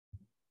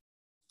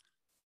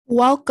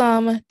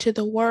Welcome to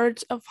the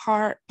Words of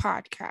Heart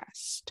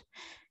podcast.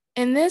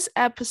 In this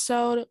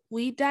episode,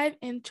 we dive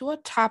into a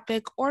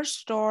topic or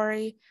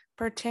story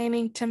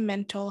pertaining to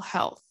mental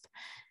health.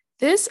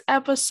 This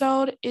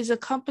episode is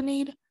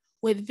accompanied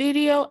with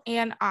video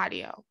and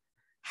audio.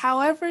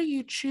 However,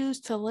 you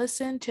choose to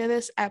listen to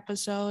this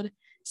episode,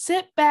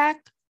 sit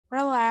back,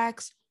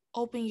 relax,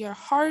 open your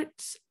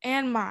hearts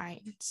and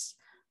minds.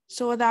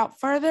 So, without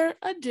further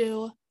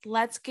ado,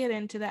 let's get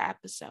into the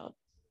episode.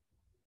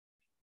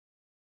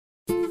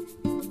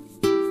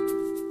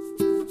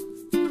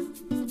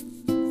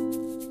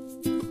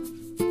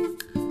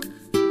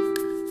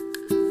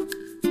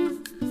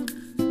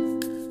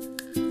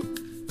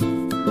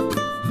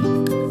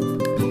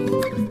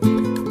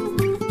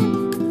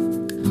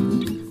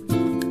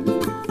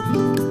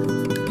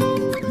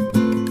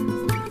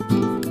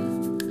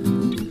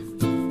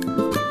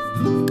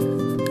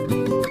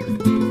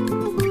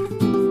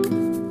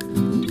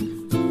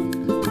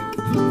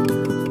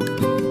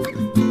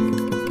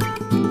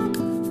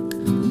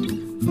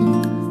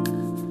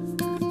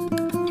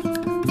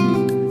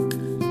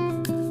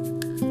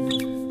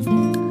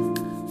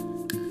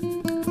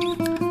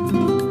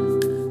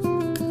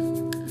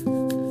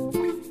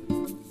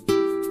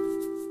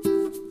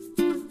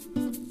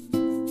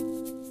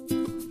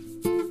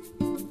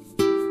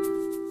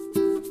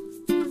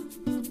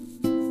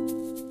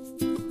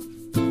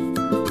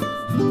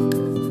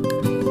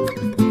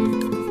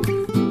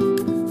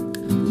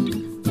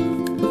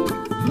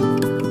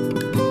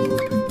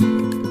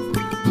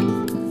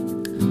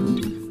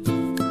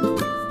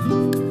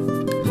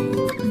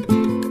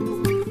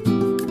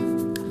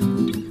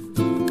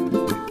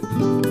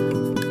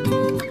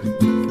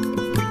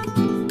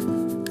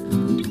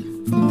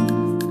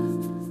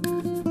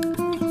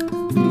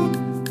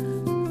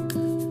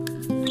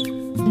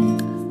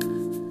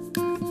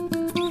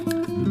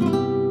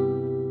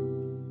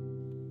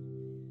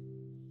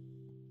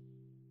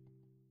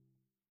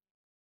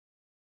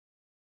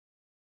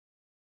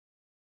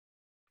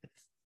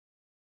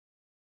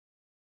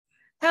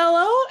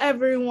 Hello,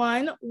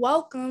 everyone.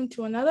 Welcome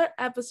to another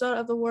episode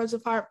of the Words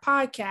of Heart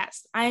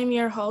podcast. I am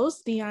your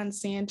host, Dion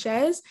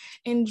Sanchez,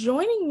 and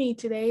joining me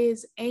today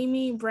is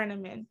Amy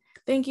Brenneman.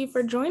 Thank you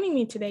for joining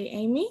me today,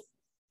 Amy.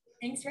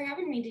 Thanks for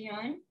having me,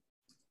 Dion.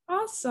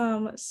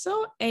 Awesome.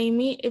 So,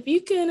 Amy, if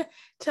you can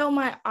tell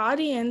my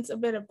audience a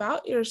bit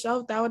about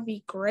yourself, that would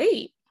be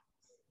great.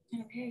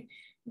 Okay.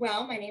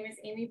 Well, my name is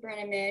Amy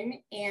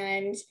Brenneman,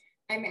 and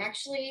I'm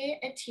actually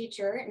a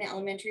teacher, an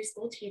elementary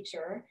school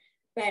teacher.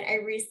 But I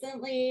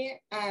recently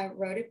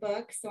wrote a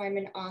book. So I'm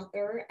an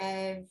author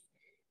of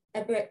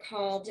a book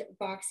called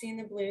Boxing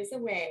the Blues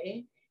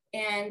Away.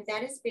 And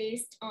that is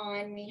based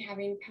on me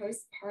having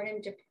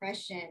postpartum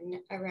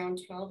depression around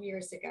 12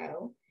 years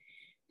ago.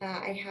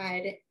 I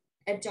had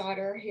a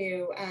daughter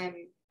who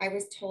I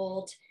was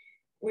told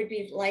would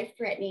be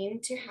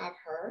life-threatening to have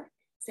her.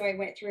 So I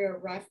went through a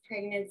rough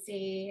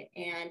pregnancy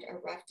and a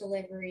rough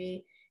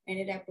delivery,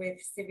 ended up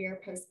with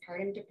severe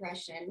postpartum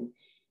depression.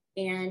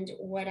 And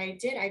what I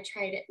did, I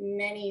tried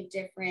many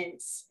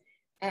different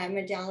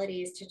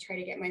modalities to try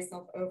to get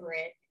myself over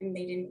it, and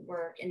they didn't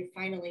work. And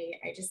finally,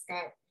 I just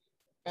got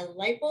a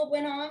light bulb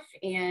went off,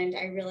 and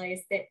I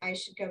realized that I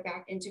should go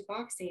back into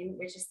boxing,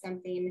 which is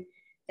something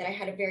that I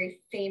had a very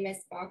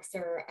famous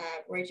boxer,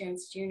 Roy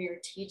Jones Jr.,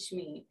 teach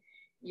me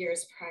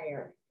years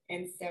prior.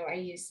 And so I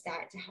used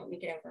that to help me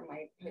get over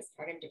my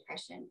postpartum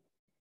depression.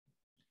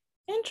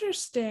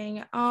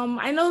 Interesting.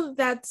 I know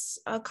that's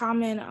a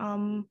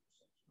common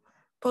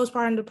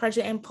postpartum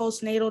depression and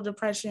postnatal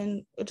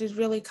depression, which is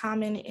really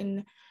common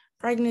in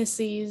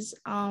pregnancies.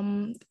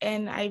 And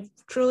I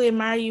truly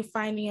admire you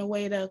finding a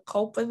way to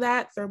cope with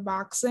that through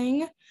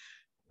boxing.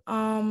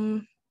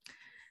 About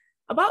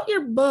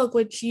your book,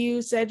 which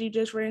you said you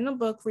just written a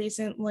book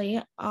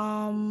recently,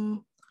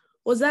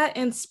 was that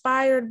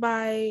inspired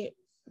by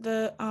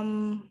the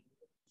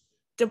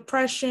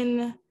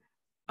depression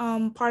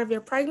part of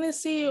your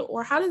pregnancy,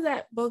 or how did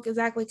that book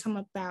exactly come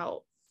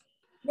about?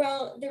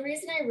 Well, the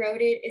reason I wrote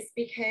it is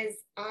because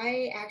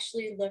I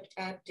actually looked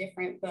up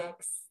different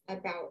books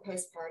about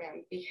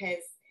postpartum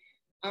because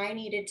I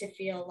needed to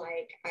feel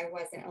like I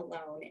wasn't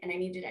alone, and I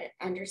needed to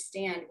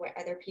understand what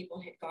other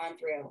people had gone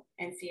through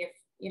and see if,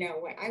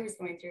 what I was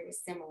going through was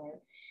similar.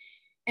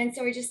 And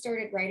so I just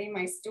started writing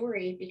my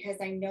story because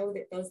I know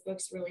that those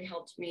books really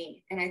helped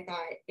me. And I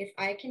thought, if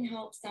I can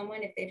help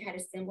someone, if they've had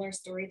a similar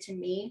story to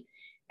me,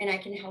 and I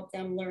can help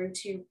them learn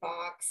to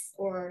box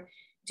or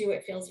do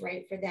what feels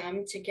right for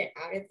them to get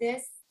out of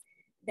this,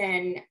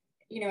 then,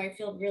 I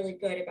feel really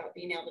good about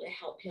being able to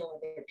help heal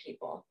other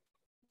people,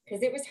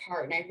 because it was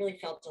hard and I really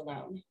felt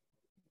alone.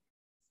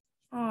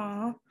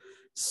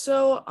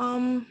 So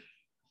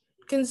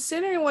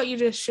considering what you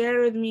just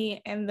shared with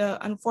me and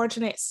the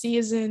unfortunate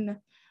season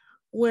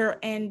we're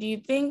in, do you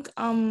think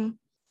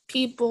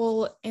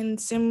people in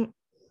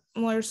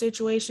similar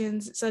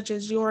situations such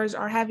as yours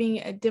are having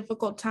a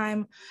difficult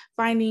time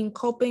finding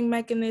coping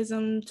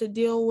mechanisms to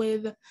deal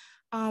with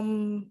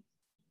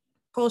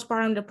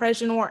postpartum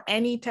depression or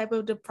any type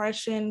of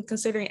depression,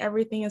 considering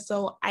everything is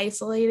so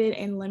isolated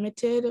and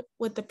limited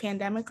with the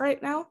pandemic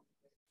right now?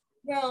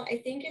 Well,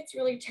 I think it's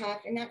really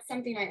tough. And that's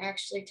something I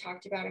actually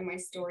talked about in my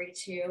story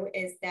too,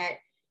 is that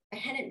I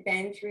hadn't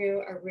been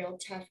through a real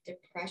tough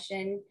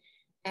depression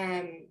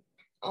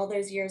all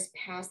those years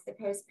past the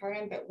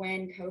postpartum. But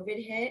when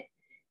COVID hit,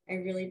 I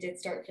really did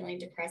start feeling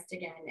depressed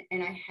again.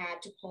 And I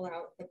had to pull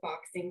out the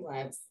boxing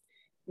gloves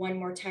one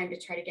more time to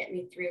try to get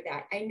me through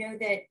that. I know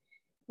that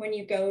when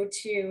you go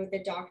to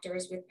the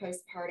doctors with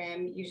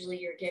postpartum, usually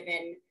you're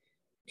given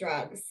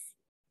drugs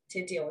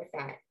to deal with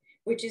that,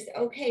 which is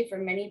okay for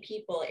many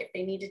people if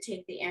they need to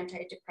take the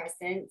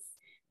antidepressants.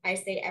 I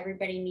say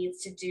everybody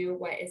needs to do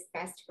what is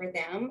best for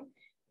them.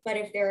 But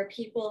if there are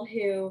people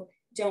who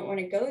don't want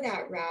to go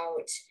that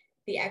route,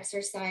 the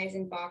exercise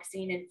and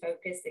boxing and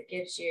focus it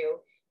gives you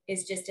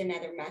is just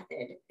another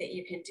method that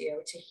you can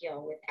do to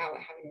heal without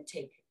having to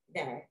take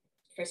the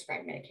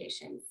prescribed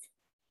medications.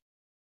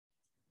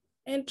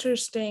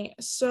 Interesting.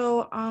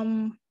 So,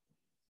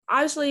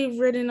 obviously you've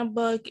written a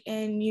book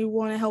and you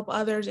want to help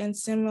others in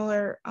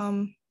similar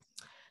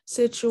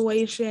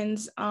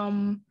situations.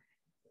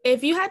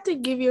 If you had to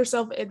give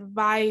yourself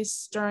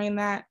advice during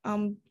that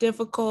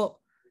difficult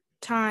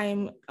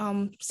time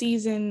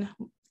season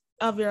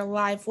of your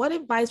life, what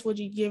advice would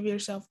you give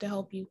yourself to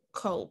help you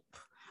cope?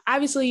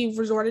 Obviously, you've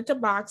resorted to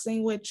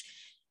boxing, which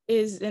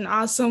is an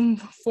awesome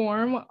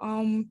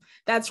form.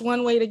 That's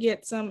one way to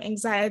get some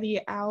anxiety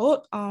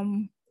out.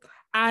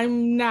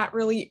 I'm not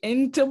really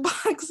into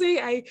boxing.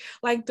 I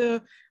wasn't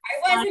either.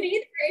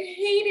 I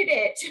hated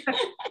it.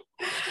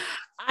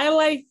 I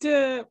like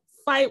to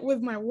fight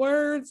with my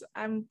words.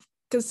 I'm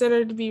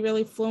considered to be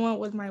really fluent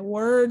with my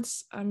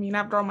words. I mean,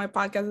 after all, my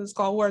podcast is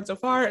called Words of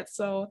Heart,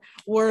 so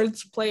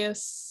words play a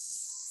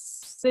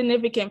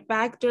significant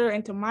factor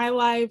into my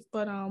life.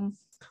 But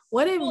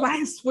what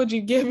advice would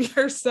you give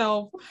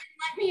yourself?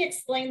 Let me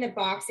explain the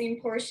boxing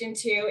portion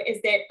too,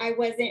 is that I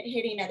wasn't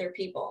hitting other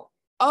people.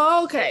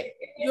 Oh, okay.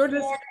 You're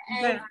just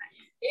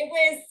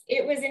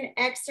it was an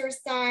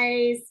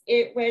exercise.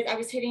 I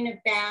was hitting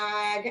a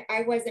bag.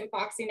 I wasn't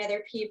boxing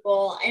other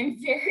people.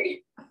 I'm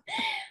very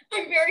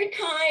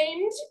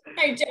kind.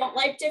 I don't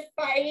like to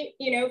fight,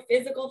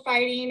 physical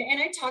fighting.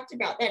 And I talked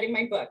about that in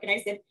my book. And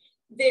I said,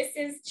 this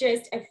is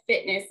just a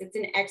fitness. It's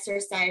an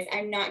exercise.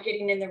 I'm not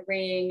getting in the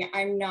ring.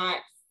 I'm not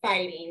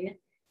fighting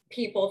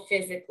people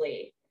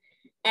physically.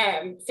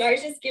 So I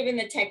was just given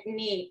the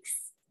techniques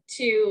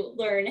to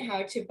learn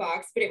how to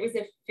box, but it was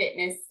a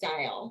fitness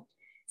style.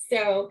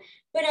 So,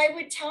 but I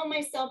would tell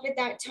myself at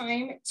that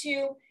time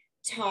to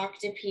talk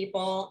to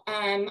people.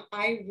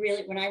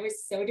 When I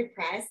was so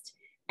depressed,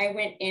 I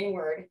went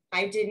inward.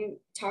 I didn't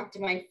talk to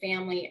my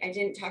family. I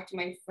didn't talk to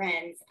my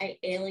friends. I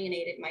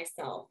alienated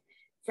myself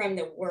from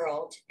the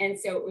world. And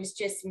so it was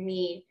just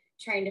me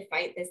trying to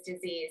fight this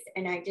disease,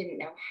 and I didn't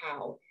know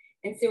how.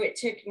 And so it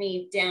took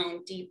me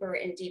down deeper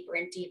and deeper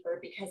and deeper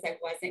because I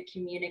wasn't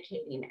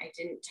communicating. I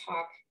didn't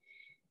talk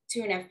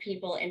to enough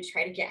people and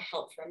try to get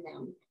help from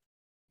them.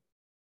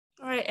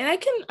 All right, and I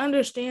can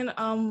understand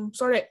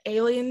sort of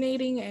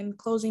alienating and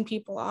closing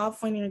people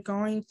off when you're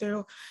going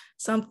through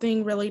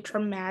something really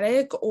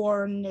traumatic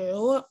or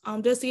new.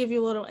 Just to give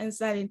you a little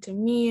insight into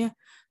me,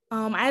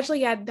 I actually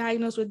got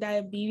diagnosed with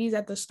diabetes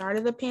at the start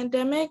of the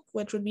pandemic,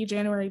 which would be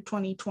January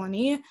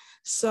 2020.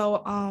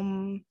 So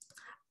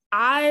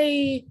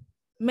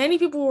many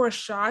people were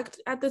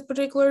shocked at this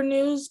particular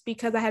news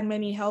because I had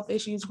many health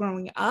issues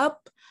growing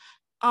up.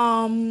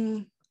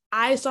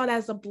 I saw it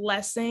as a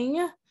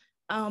blessing.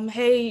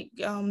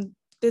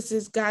 This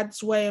is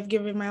God's way of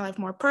giving my life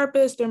more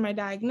purpose during my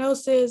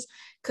diagnosis.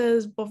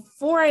 Because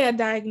before I had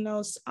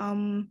diagnosed,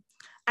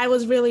 I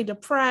was really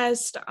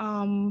depressed.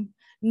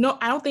 No,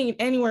 I don't think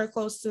anywhere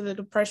close to the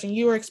depression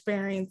you were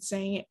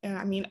experiencing.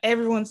 I mean,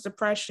 everyone's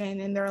depression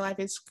in their life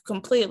is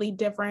completely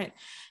different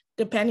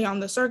depending on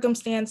the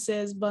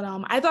circumstances. But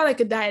I thought I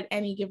could die at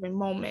any given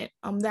moment.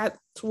 That's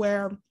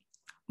where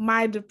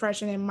my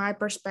depression and my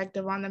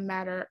perspective on the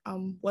matter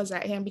was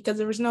at hand, because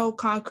there was no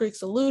concrete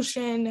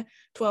solution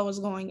to what was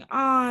going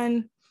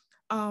on.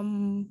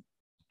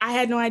 I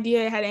had no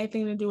idea it had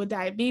anything to do with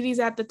diabetes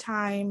at the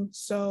time.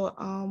 So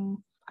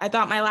I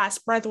thought my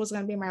last breath was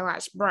going to be my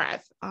last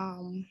breath.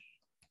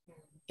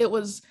 It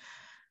was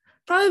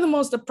probably the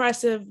most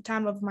depressive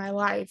time of my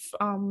life.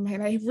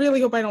 And I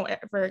really hope I don't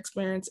ever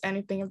experience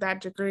anything of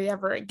that degree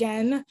ever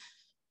again.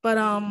 But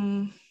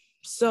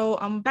so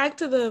back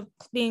to the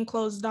being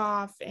closed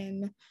off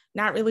and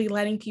not really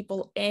letting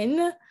people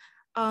in.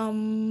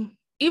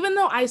 Even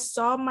though I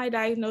saw my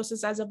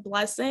diagnosis as a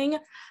blessing,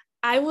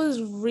 I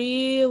was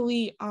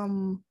really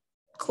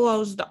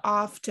closed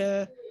off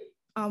to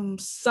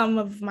some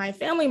of my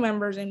family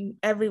members and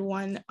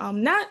everyone,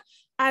 not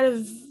out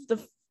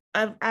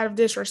of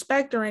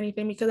disrespect or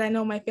anything, because I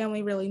know my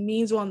family really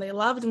means well and they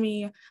loved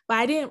me, but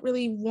I didn't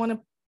really want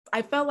to.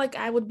 I felt like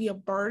I would be a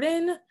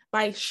burden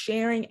by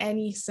sharing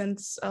any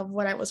sense of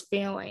what I was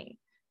feeling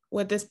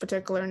with this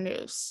particular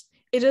news.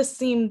 It just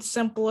seemed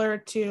simpler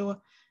to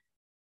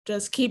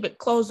just keep it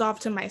closed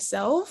off to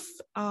myself.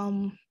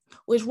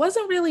 which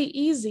wasn't really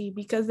easy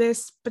because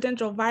this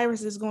potential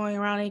virus is going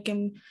around. It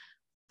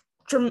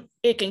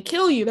can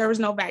kill you. There was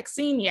no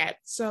vaccine yet.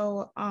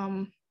 So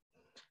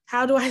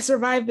how do I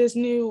survive this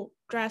new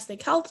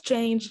drastic health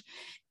change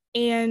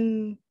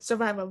and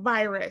survive a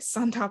virus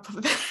on top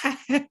of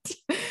that?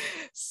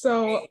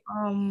 So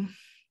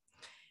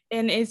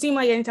and it seemed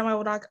like anytime I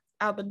would walk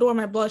out the door,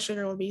 my blood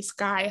sugar would be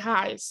sky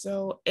high.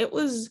 So it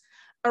was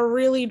a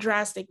really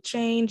drastic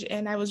change.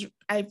 And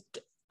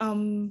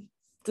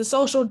the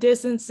social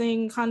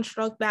distancing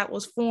construct that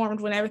was formed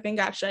when everything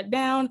got shut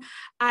down,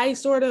 I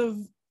sort of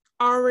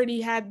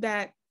already had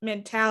that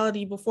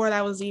mentality before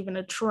that was even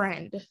a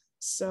trend.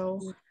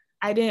 So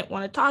I didn't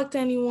want to talk to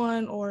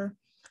anyone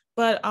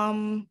but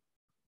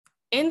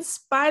in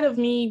spite of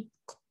me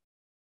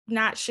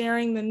not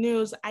sharing the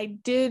news, I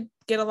did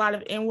get a lot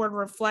of inward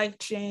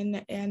reflection,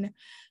 and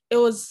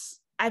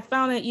I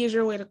found an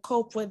easier way to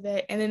cope with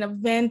it, and then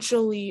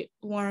eventually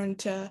learned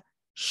to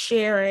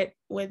share it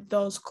with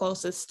those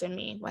closest to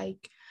me.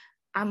 Like,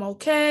 I'm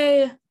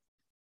okay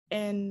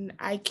and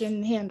I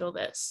can handle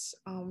this.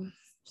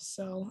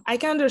 So I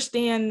can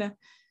understand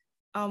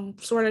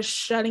sort of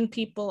shutting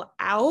people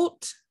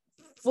out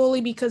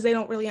fully because they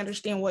don't really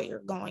understand what you're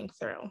going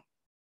through.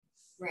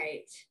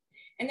 Right.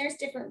 And there's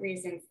different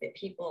reasons that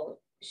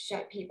people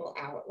shut people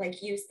out.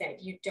 Like you said,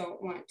 you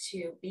don't want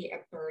to be a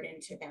burden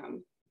to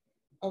them.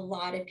 A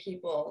lot of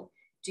people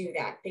do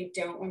that. They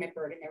don't want to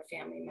burden their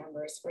family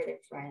members or their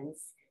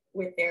friends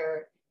with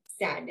their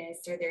sadness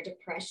or their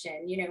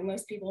depression. You know,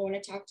 most people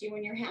want to talk to you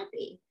when you're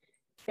happy,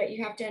 but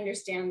you have to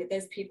understand that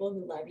those people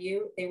who love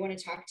you, they want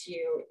to talk to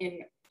you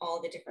in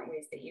all the different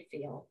ways that you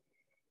feel.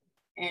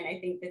 And I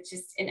think that's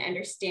just an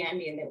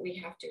understanding that we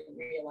have to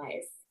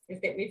realize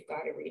is that we've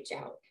got to reach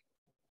out.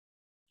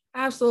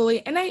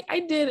 Absolutely. And I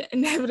did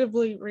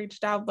inevitably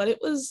reached out, but it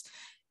was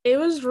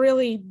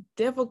really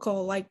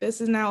difficult. Like, this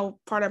is now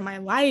part of my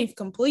life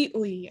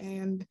completely.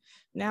 And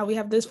now we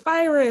have this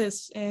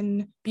virus.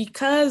 And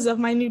because of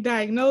my new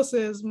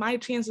diagnosis, my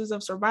chances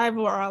of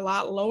survival are a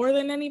lot lower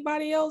than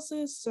anybody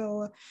else's.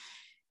 So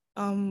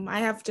I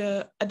have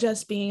to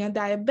adjust being a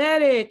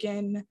diabetic,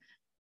 and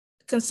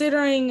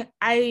considering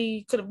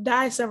I could have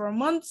died several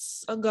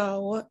months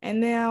ago and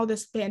now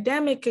this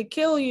pandemic could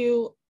kill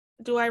you,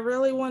 do I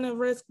really want to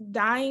risk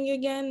dying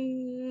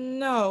again?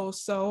 No.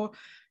 So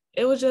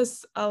it was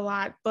just a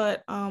lot,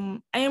 but I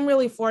am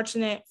really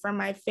fortunate for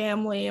my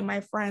family and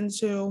my friends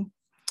who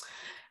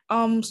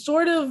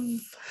sort of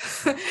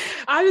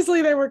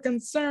obviously they were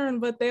concerned,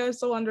 but they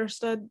also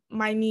understood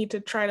my need to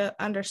try to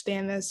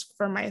understand this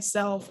for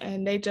myself,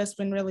 and they just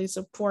been really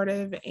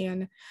supportive.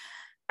 And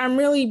I'm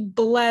really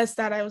blessed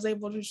that I was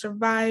able to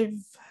survive.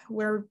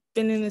 We've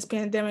been in this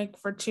pandemic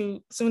for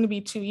soon to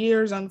be 2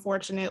 years,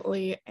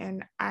 unfortunately,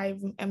 and I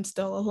am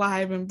still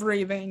alive and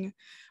breathing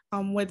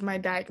with my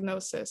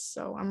diagnosis.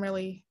 So I'm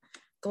really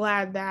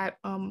glad that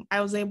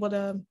I was able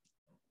to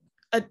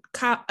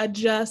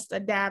adjust,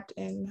 adapt,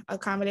 and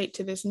accommodate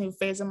to this new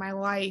phase of my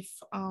life.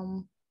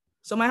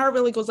 So my heart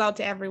really goes out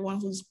to everyone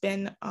who's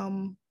been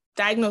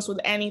diagnosed with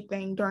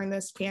anything during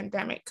this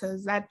pandemic,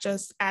 because that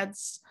just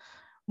adds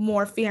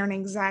more fear and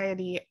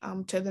anxiety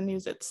to the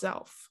news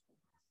itself.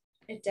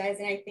 It does.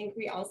 And I think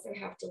we also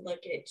have to look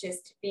at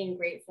just being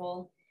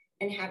grateful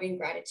and having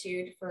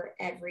gratitude for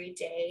every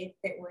day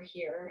that we're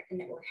here and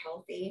that we're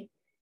healthy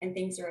and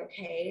things are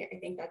okay. I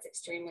think that's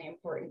extremely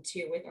important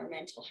too with our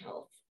mental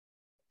health.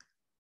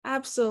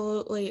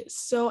 Absolutely.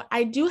 So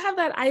I do have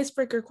that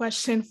icebreaker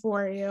question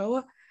for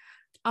you.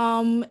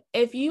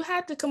 If you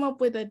had to come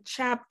up with a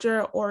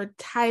chapter or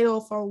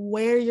title for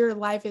where your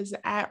life is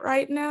at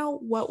right now,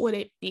 what would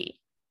it be?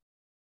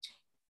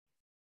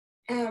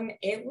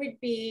 It would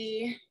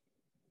be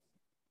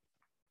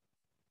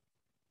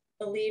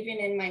believing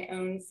in my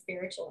own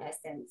spiritual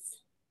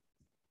essence.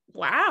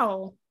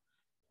 Wow.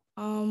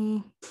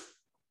 I'm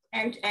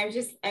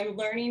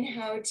learning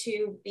how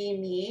to be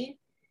me,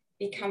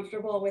 be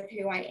comfortable with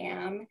who I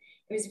am.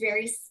 It was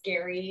very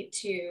scary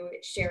to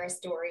share a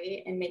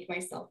story and make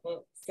myself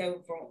look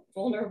so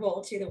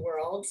vulnerable to the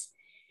world.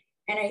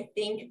 And I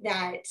think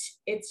that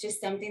it's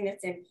just something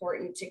that's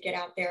important to get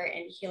out there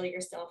and heal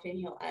yourself and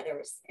heal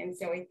others. And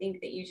so I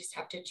think that you just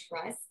have to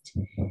trust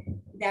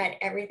that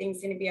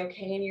everything's going to be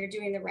okay and you're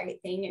doing the right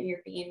thing and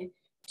you're being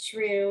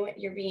true.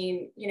 You're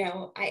being,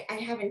 I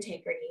have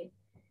integrity,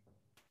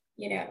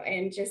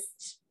 and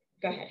just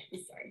go ahead. I'm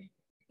sorry.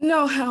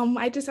 No,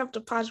 I just have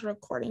to pause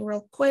recording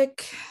real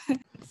quick.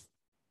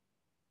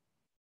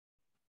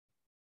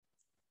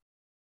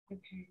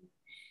 Okay.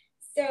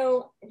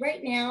 So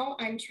right now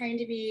I'm trying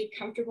to be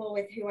comfortable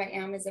with who I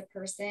am as a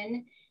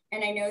person.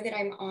 And I know that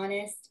I'm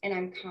honest and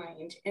I'm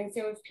kind. And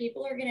so if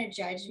people are going to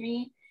judge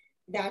me,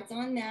 that's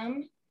on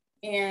them.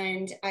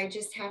 And I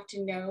just have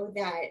to know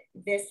that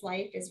this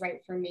life is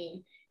right for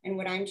me and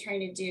what I'm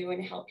trying to do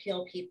and help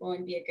heal people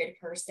and be a good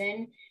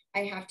person.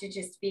 I have to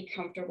just be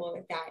comfortable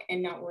with that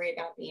and not worry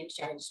about being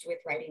judged with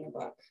writing a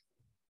book.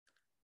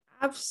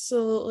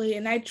 Absolutely.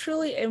 And I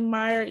truly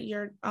admire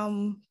your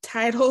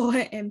title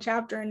and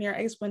chapter and your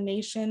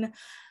explanation.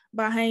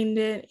 behind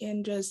it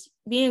and just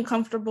being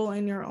comfortable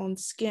in your own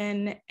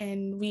skin.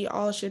 And we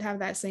all should have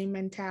that same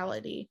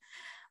mentality.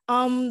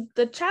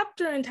 The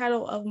chapter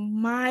entitled of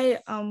my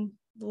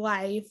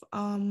life,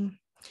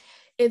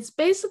 it's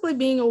basically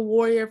being a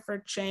warrior for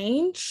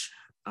change.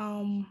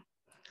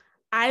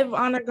 I've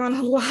undergone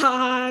a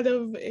lot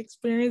of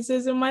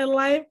experiences in my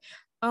life.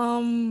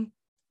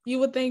 You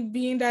would think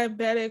being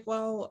diabetic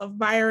while a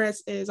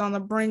virus is on the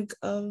brink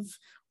of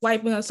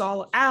wiping us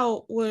all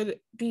out would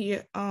be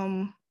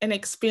an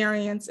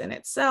experience in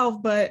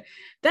itself, but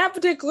that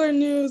particular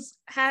news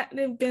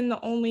hadn't been the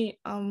only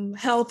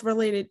health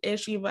related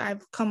issue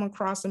I've come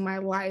across in my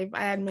life.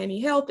 I had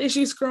many health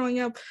issues growing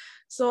up,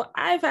 so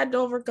I've had to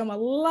overcome a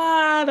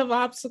lot of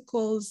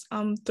obstacles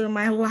through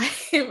my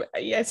life.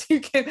 Yes, you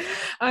can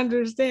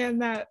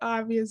understand that,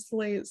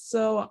 obviously.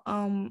 So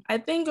I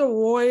think a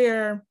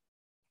warrior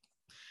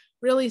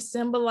really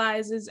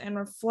symbolizes and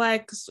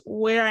reflects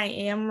where I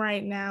am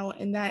right now,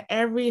 and that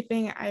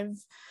everything I've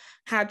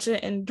had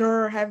to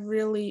endure have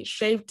really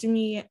shaped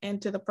me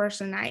into the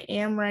person I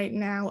am right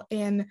now.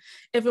 And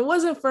if it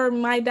wasn't for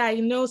my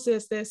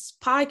diagnosis, this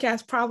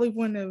podcast probably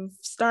wouldn't have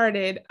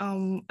started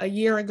a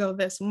year ago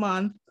this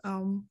month.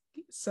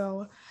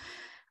 So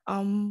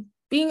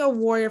being a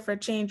warrior for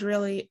change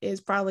really is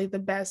probably the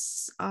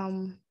best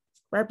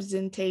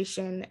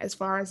representation as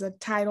far as a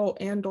title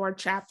and or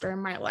chapter in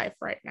my life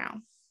right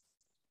now.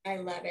 I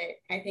love it.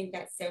 I think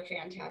that's so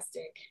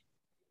fantastic.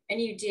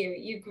 And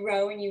you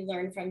grow and you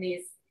learn from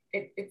these.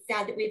 It's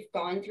sad that we've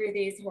gone through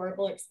these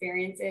horrible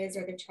experiences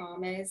or the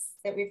traumas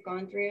that we've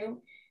gone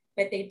through,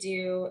 but they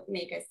do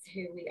make us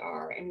who we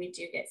are, and we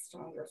do get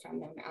stronger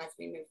from them as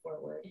we move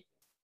forward.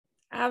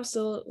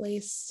 Absolutely.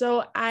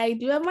 So I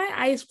do have my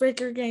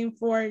icebreaker game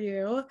for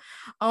you.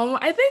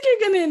 I think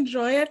you're going to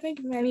enjoy it. I think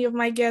many of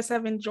my guests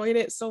have enjoyed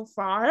it so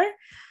far.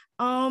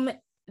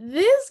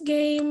 This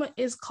game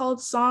is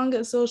called Song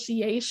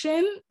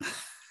Association.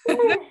 You're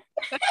not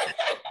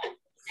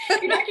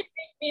going to make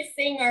me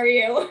sing, are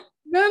you?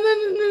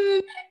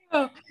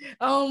 No.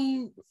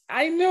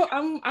 I know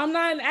I'm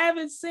not an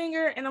avid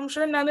singer, and I'm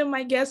sure none of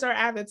my guests are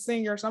avid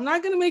singers, so I'm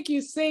not gonna make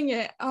you sing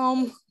it.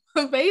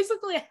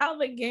 Basically how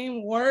the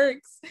game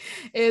works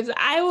is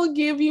I will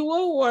give you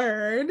a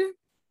word.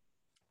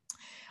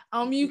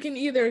 You can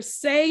either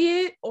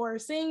say it or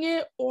sing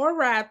it or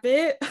rap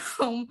it.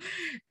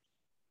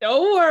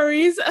 No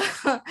worries.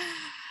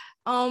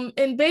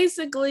 And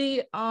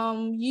basically,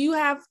 you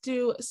have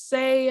to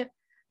say,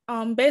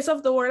 based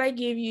off the word I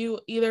give you,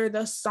 either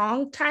the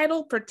song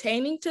title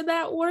pertaining to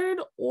that word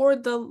or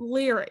the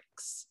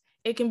lyrics.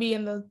 It can be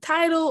in the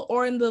title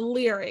or in the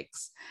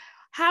lyrics.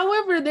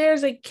 However,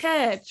 there's a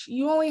catch.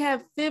 You only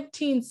have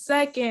 15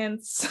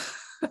 seconds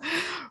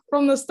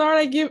from the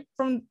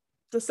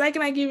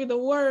second I give you the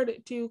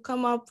word to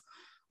come up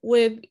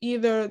with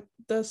either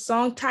the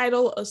song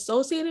title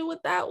associated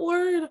with that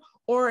word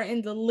or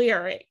in the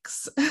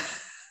lyrics.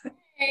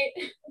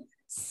 Right.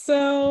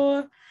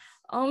 So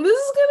this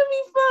is gonna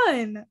be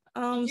fun.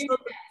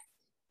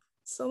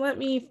 So let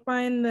me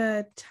find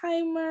the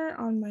timer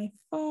on my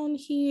phone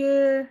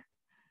here.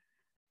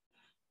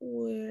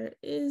 Where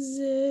is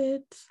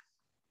it?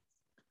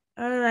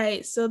 All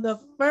right, so the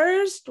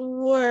first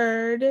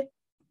word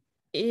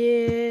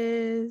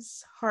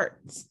is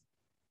hearts.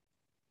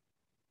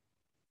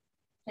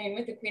 Playing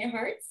with the Queen of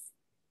Hearts?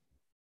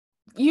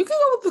 You can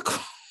go with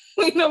the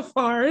Queen of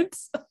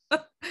Hearts.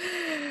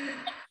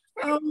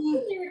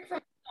 Lyric from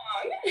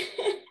the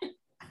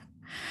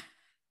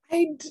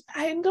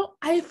song.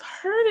 I've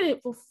heard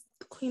it before,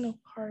 the Queen of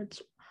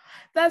Hearts.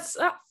 That's,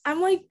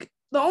 I'm like,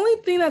 the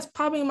only thing that's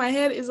popping in my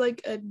head is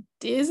like an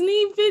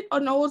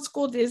old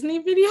school Disney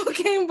video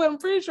game, but I'm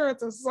pretty sure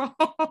it's a song.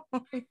 I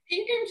think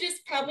I'm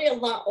just probably a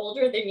lot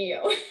older than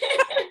you.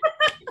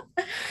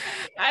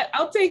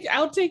 I'll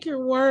take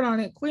your word on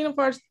it. Queen of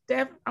Hearts,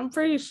 I'm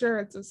pretty sure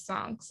it's a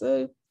song.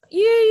 So yeah,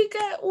 you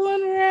got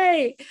one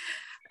right.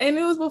 And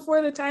it was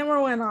before the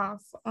timer went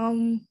off.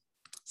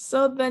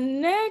 So the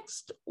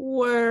next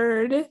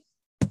word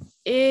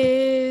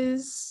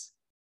is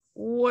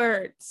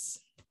words.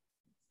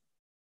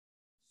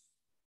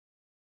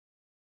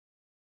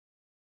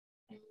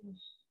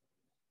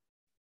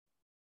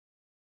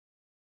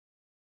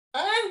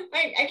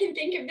 I can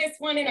think of this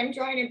one, and I'm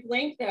drawing a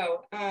blank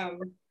though.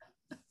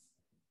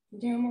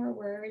 No more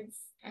words.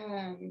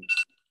 Yeah,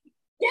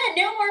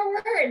 no more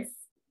words.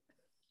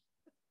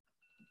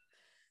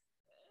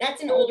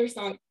 That's an older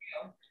song too.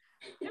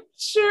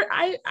 Sure,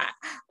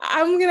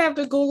 I'm gonna have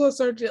to Google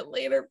search it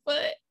later,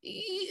 but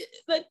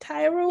the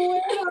timer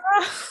went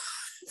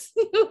off.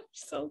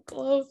 So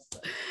close.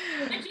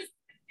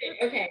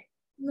 Okay.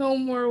 No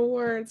more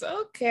words.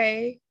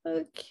 Okay.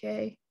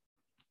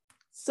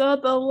 So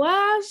the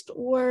last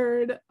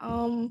word,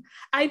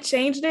 I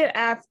changed it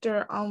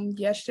after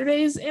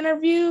yesterday's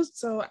interview.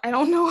 So I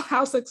don't know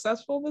how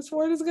successful this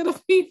word is gonna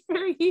be for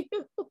you.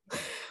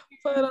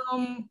 But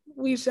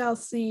we shall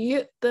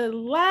see. The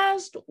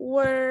last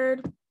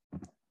word,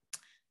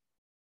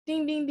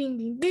 ding, ding, ding,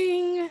 ding,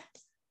 ding,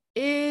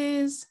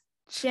 is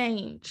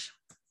change.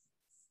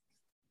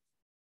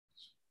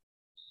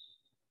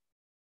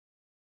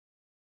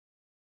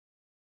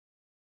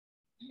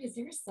 is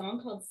there a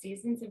song called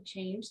Seasons of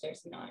Change?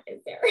 There's not,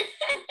 is there?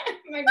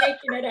 Am I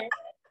making it up?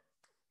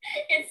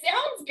 It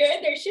sounds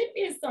good. There should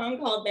be a song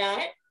called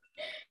that.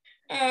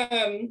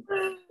 I'm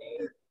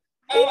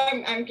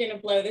gonna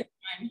blow this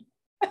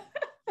one.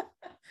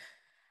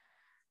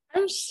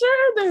 I'm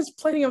sure there's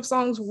plenty of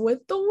songs with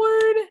the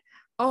word.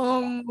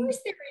 Of course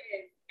there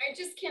is. I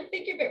just can't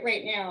think of it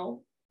right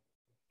now.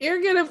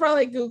 You're gonna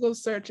probably Google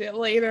search it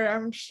later,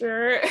 I'm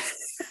sure.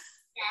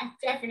 Yeah,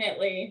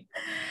 definitely.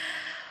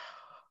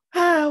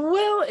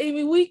 Well,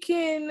 Amy, we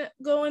can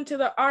go into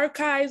the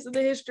archives of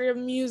the history of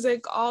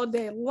music all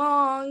day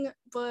long,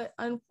 but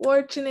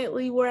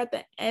unfortunately, we're at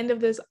the end of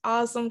this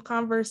awesome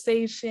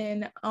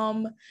conversation.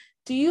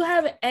 Do you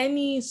have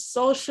any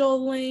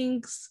social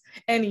links,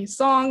 any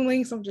song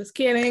links? I'm just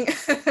kidding.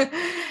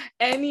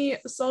 Any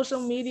social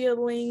media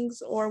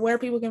links or where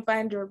people can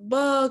find your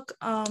book?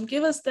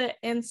 Give us the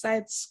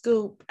inside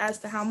scoop as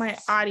to how my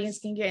audience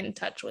can get in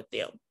touch with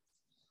you.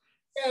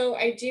 So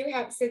I do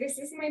have, so this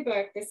is my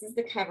book. This is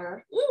the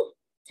cover. Ooh,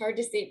 it's hard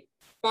to see.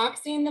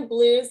 Boxing the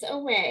Blues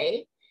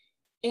Away.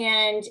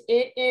 And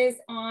it is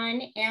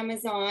on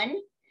Amazon.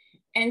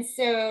 And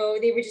so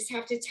they would just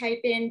have to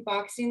type in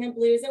Boxing the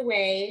Blues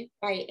Away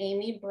by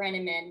Amy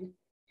Brenneman.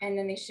 And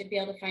then they should be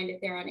able to find it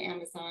there on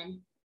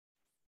Amazon.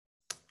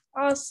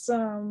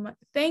 Awesome.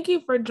 Thank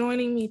you for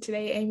joining me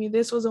today, Amy.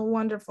 This was a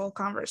wonderful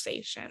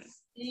conversation.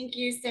 Thank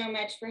you so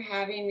much for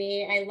having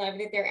me. I love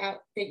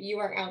that you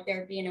are out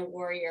there being a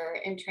warrior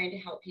and trying to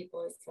help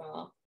people as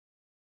well.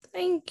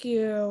 Thank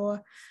you.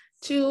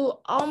 To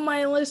all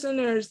my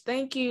listeners,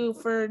 thank you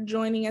for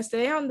joining us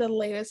today on the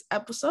latest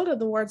episode of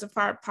the Words of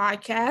Heart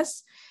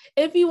podcast.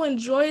 If you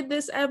enjoyed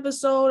this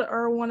episode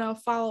or want to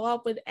follow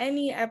up with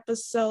any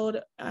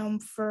episode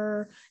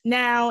for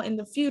now in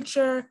the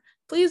future,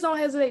 please don't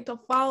hesitate to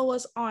follow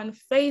us on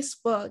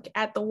Facebook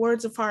at the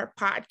Words of Heart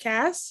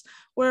podcast.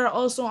 We're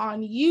also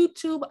on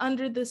YouTube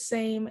under the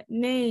same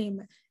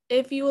name.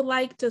 If you would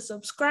like to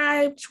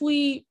subscribe,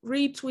 tweet,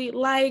 retweet,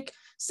 like,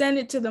 send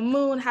it to the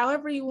moon,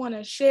 however you want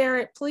to share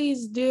it,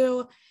 please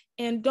do.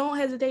 And don't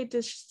hesitate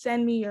to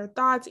send me your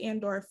thoughts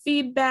and or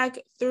feedback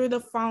through the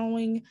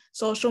following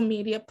social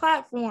media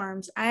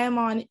platforms. I am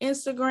on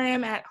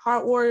Instagram at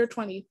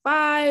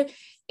HeartWarrior25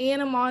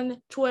 and I'm on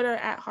Twitter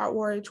at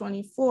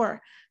HeartWarrior24.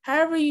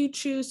 However you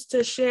choose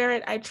to share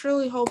it, I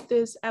truly hope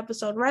this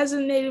episode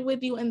resonated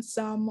with you in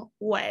some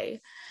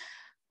way.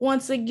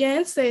 Once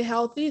again, stay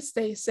healthy,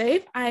 stay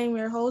safe. I am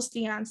your host,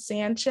 Dion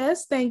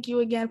Sanchez. Thank you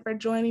again for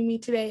joining me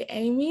today,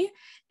 Amy.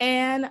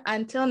 And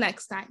until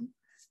next time,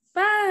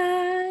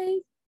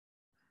 bye.